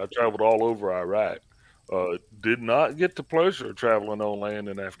 absolutely. I traveled all over Iraq. Did not get the pleasure of traveling on land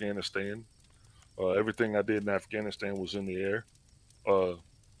in Afghanistan. Everything I did in Afghanistan was in the air. Uh,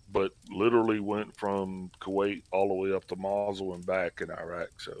 but literally went from Kuwait all the way up to Mosul and back in Iraq.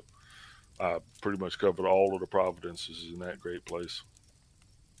 So I pretty much covered all of the providences in that great place.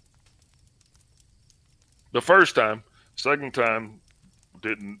 The first time, second time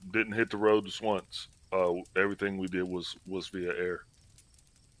didn't hit the road just once. Everything we did was via air.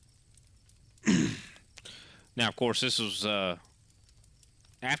 Now, of course, this was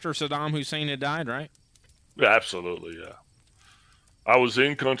after Saddam Hussein had died, right? Yeah, absolutely. Yeah, I was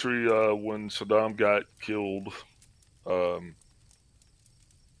in country when Saddam got killed. Um,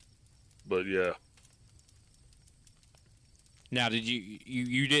 but yeah, Now, did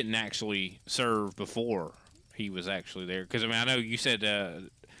you didn't actually serve before he was actually there? Because I mean, I know you said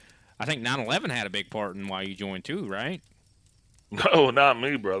I think 9/11 had a big part in why you joined too, right? no, not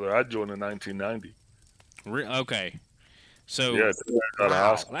me, brother. I joined in 1990. Okay, so Yeah, out of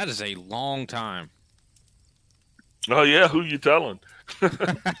high wow, school. that is a long time. Oh yeah, who you telling?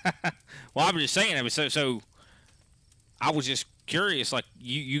 Well, I'm just saying. I mean, so I was just curious. Like,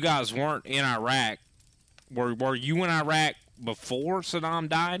 you guys weren't in Iraq. Were you in Iraq before Saddam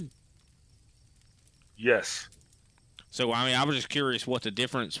died? Yes. So I mean, I was just curious what the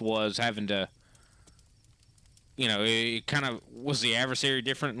difference was having to. It kind of was the adversary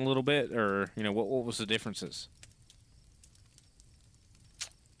different a little bit, or what was the differences?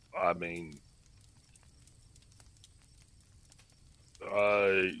 I mean,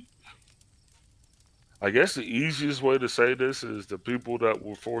 I I guess the easiest way to say this is the people that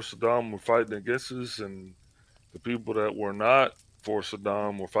were for Saddam were fighting against us, and the people that were not for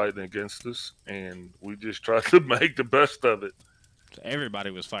Saddam were fighting against us, and we just tried to make the best of it. So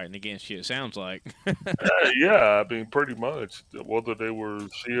everybody was fighting against you. It sounds like. Yeah, I mean, pretty much. Whether they were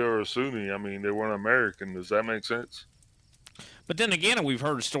Shia or Sunni, I mean, they weren't American. Does that make sense? But then again, we've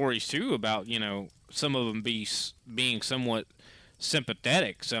heard stories too about some of them being somewhat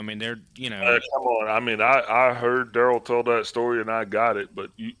sympathetic. So I mean, they're Come on. I mean, I heard Daryl tell that story and I got it,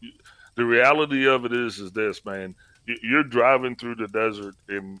 but the reality of it is this, man. You're driving through the desert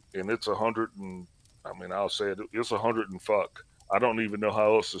and it's 100 and I mean, I'll say it's 100 and fuck. I don't even know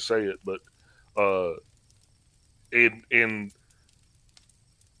how else to say it, but uh, and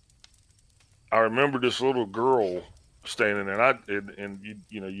I remember this little girl standing there, and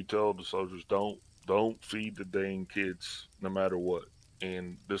you tell the soldiers don't feed the dang kids no matter what.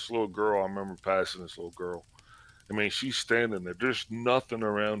 And this little girl, I remember passing this little girl. I mean, she's standing there. There's nothing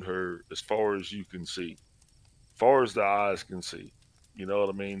around her as far as you can see, far as the eyes can see. You know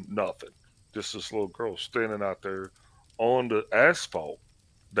what I mean? Nothing. Just this little girl standing out there on the asphalt.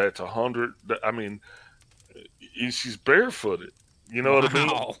 That's 100. I mean, She's barefooted. You know what I mean?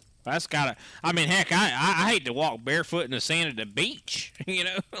 Wow. That's gotta. I mean, heck, I hate to walk barefoot in the sand at the beach. You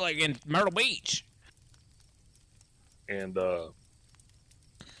know, like in Myrtle Beach. And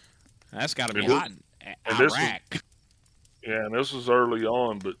That's gotta be and this, hot in and this was Iraq. yeah, and this was early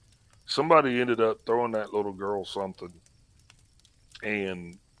on, but somebody ended up throwing that little girl something,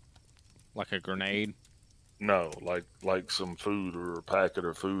 and Like a grenade. no, like some food or a packet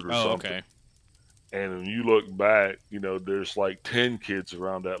of food or Oh, something. okay. And when you look back, there's like 10 kids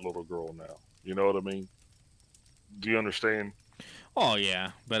around that little girl now. You know what I mean? Do you understand? Oh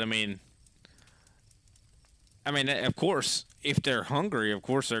yeah, but of course, if they're hungry, of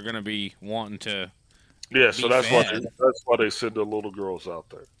course they're gonna be wanting to Yeah, so be fed. that's why they send the little girls out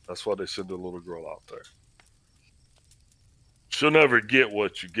there. That's why they send the little girl out there. She'll never get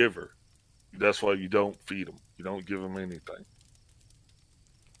what you give her. That's why you don't feed them. You don't give them anything.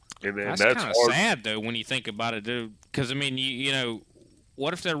 And then That's that's kind of hard. sad though when you think about it, dude. Because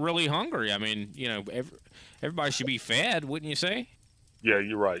what if they're really hungry? Everybody should be fed, wouldn't you say? Yeah,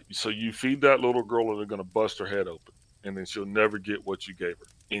 you're right. So you feed that little girl and they're going to bust her head open. And then she'll never get what you gave her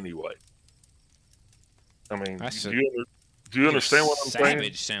anyway. I mean, That's do you understand what I'm saying?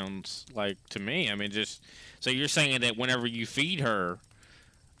 savage sounds like to me. I mean, just so you're saying that whenever you feed her,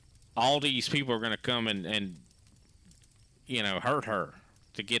 all these people are going to come and hurt her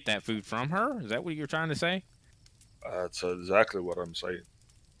to get that food from her. Is that what you're trying to say? That's exactly what I'm saying.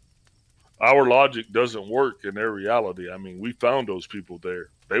 Our logic doesn't work in their reality. I mean, we found those people there.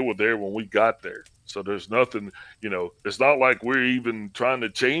 They were there when we got there. So there's nothing, it's not like we're even trying to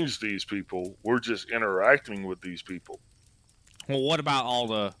change these people. We're just interacting with these people. Well, what about all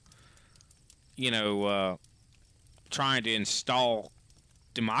the, trying to install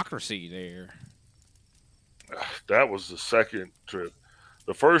democracy there? That was the second trip.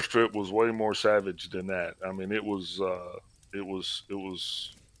 The first trip was way more savage than that. I mean, it was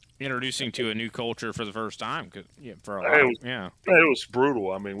Introducing to a new culture for the first time, for a it lot of was yeah. it was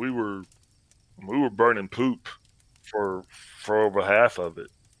brutal. I mean, we were burning poop for over half of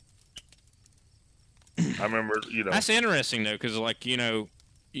it. I remember, That's interesting though, because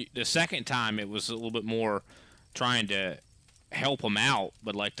the second time it was a little bit more trying to help them out,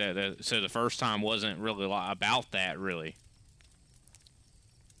 but like so the first time wasn't really about that really.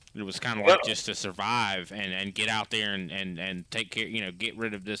 It was kind of well, like just to survive and get out there and take care, get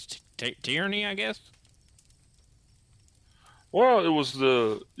rid of this tyranny, I guess. well, it was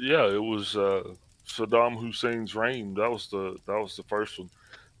Saddam Hussein's reign. That was the first one,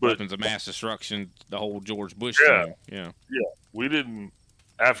 but Weapons of mass destruction, the whole George Bush yeah, thing. Yeah. yeah, we didn't.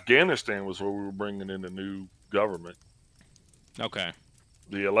 Afghanistan was where we were bringing in a new government. Okay.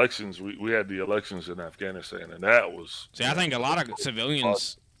 The elections, we had the elections in Afghanistan, and that was See, I think a lot of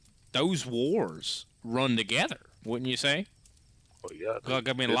civilians, those wars run together, wouldn't you say? well, yeah, Like,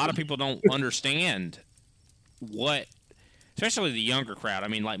 I mean, a lot of people don't understand what, especially the younger crowd. I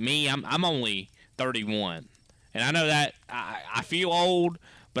mean, like me, I'm only 31, and I know that I feel old,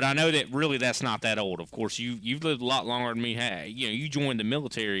 but I know that really that's not that old. Of course, you've lived a lot longer than me. You joined the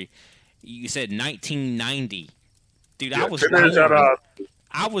military. You said 1990, dude. yeah, 10 years out of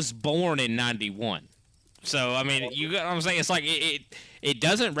I was born in 91. So I mean, you got what I'm saying. It's like it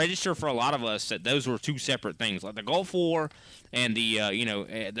doesn't register for a lot of us that those were two separate things, like the Gulf War and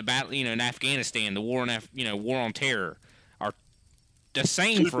the battle in Afghanistan, the war war on terror are the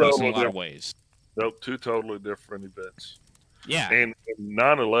same two for us in a totally lot of different, ways. nope, two totally different events. Yeah. And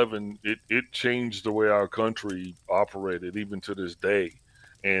 9/11, it changed the way our country operated, even to this day.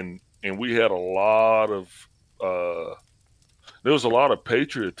 And we had a lot of uh, there was a lot of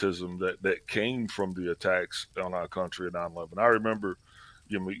patriotism that came from the attacks on our country at 9/11. I remember,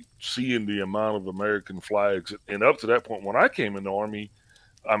 seeing the amount of American flags, and up to that point, when I came in the army,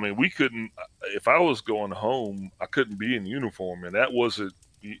 I mean, we couldn't. If I was going home, I couldn't be in uniform, and that wasn't.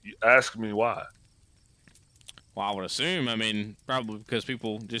 You ask me why. Well, I would assume. I mean, probably because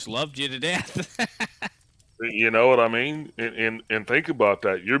people just loved you to death. You know what I mean? And think about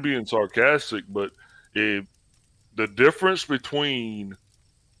that. You're being sarcastic, but if the difference between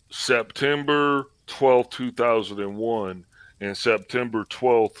September 12th, 2001 and September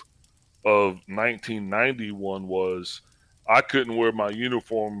 12th of 1991 was I couldn't wear my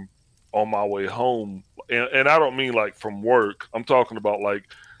uniform on my way home. And I don't mean like from work. I'm talking about like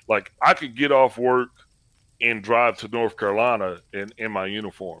I could get off work and drive to North Carolina in my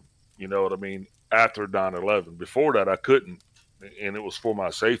uniform. You know what I mean? After 9/11. Before that, I couldn't, and it was for my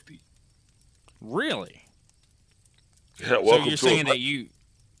safety. Really? Yeah, So you're saying that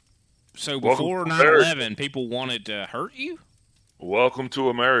so welcome before to 9/11, people wanted to hurt you? welcome to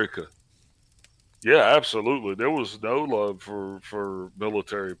America. Yeah, absolutely. There was no love for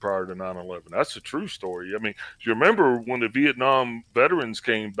military prior to 9/11. That's a true story. I mean, you remember when the Vietnam veterans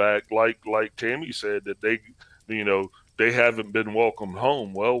came back, like Tammy said, that you know, they haven't been welcomed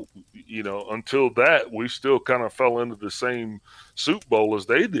home. Well, until that, we still kind of fell into the same soup bowl as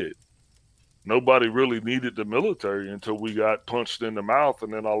they did. Nobody really needed the military until we got punched in the mouth,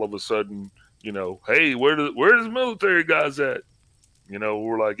 and then all of a sudden, hey, where's the military guys at?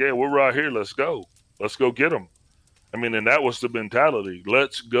 We're like, yeah, we're right here. Let's go get them. I mean, and that was the mentality.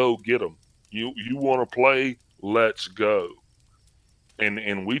 Let's go get them. You want to play? Let's go.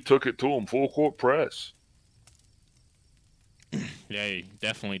 And we took it to them full court press. Yeah, you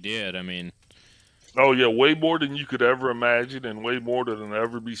definitely did. I mean, Oh yeah, way more than you could ever imagine, and way more than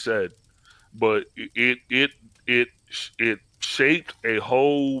ever be said. But it shaped a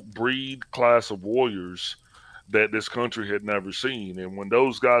whole breed class of warriors that this country had never seen. And when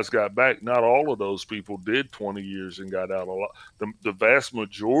those guys got back, not all of those people did 20 years and got out a lot. The vast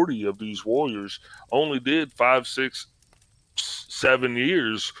majority of these warriors only did 5, 6, 7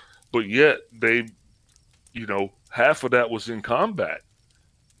 years, but yet half of that was in combat.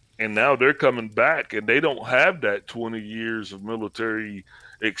 And now they're coming back and they don't have that 20 years of military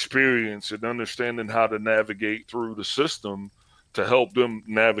experience and understanding how to navigate through the system to help them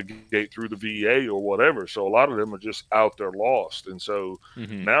navigate through the VA or whatever. So a lot of them are just out there lost. And so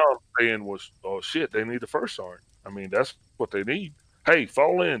hmm now I'm saying was, oh shit, they need a first sergeant. I mean, that's what they need. Hey,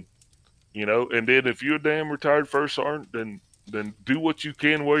 fall in, and then if you're a damn retired first sergeant, then do what you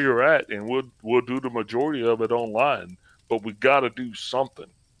can where you're at, and we'll do the majority of it online. But we got to do something.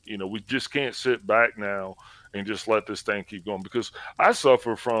 We just can't sit back now and just let this thing keep going because I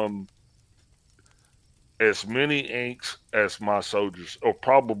suffer from as many inks as my soldiers, or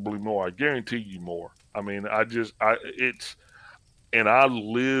probably more. I guarantee you more. I mean, it's and I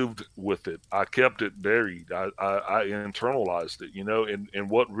lived with it. I kept it buried. I internalized it, and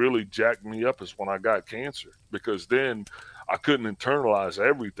what really jacked me up is when I got cancer because then I couldn't internalize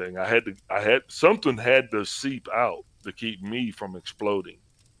everything. Something had to seep out to keep me from exploding.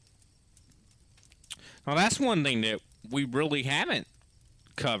 well, that's one thing that we really haven't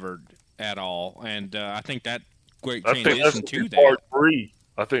covered at all, and I think that great I think that's transition gonna be to that. part three.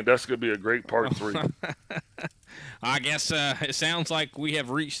 I think that's gonna be a great part three. I guess it sounds like we have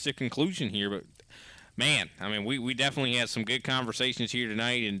reached a conclusion here, but man, I mean, we definitely had some good conversations here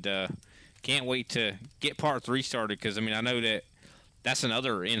tonight, and can't wait to get part three started because I mean, I know that that's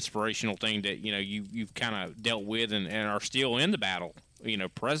another inspirational thing that you've kind of dealt with and are still in the battle,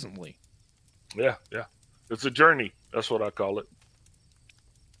 presently. Yeah, yeah. It's a journey. That's what I call it.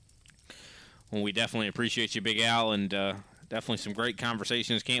 Well, we definitely appreciate you, Big Al, and definitely some great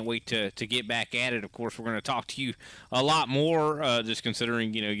conversations. Can't wait to get back at it. Of course, we're going to talk to you a lot more, just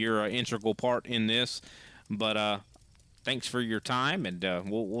considering you're an integral part in this. But thanks for your time, and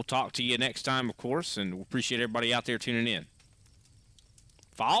we'll talk to you next time, of course. And we appreciate everybody out there tuning in.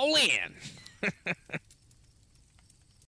 Fall in.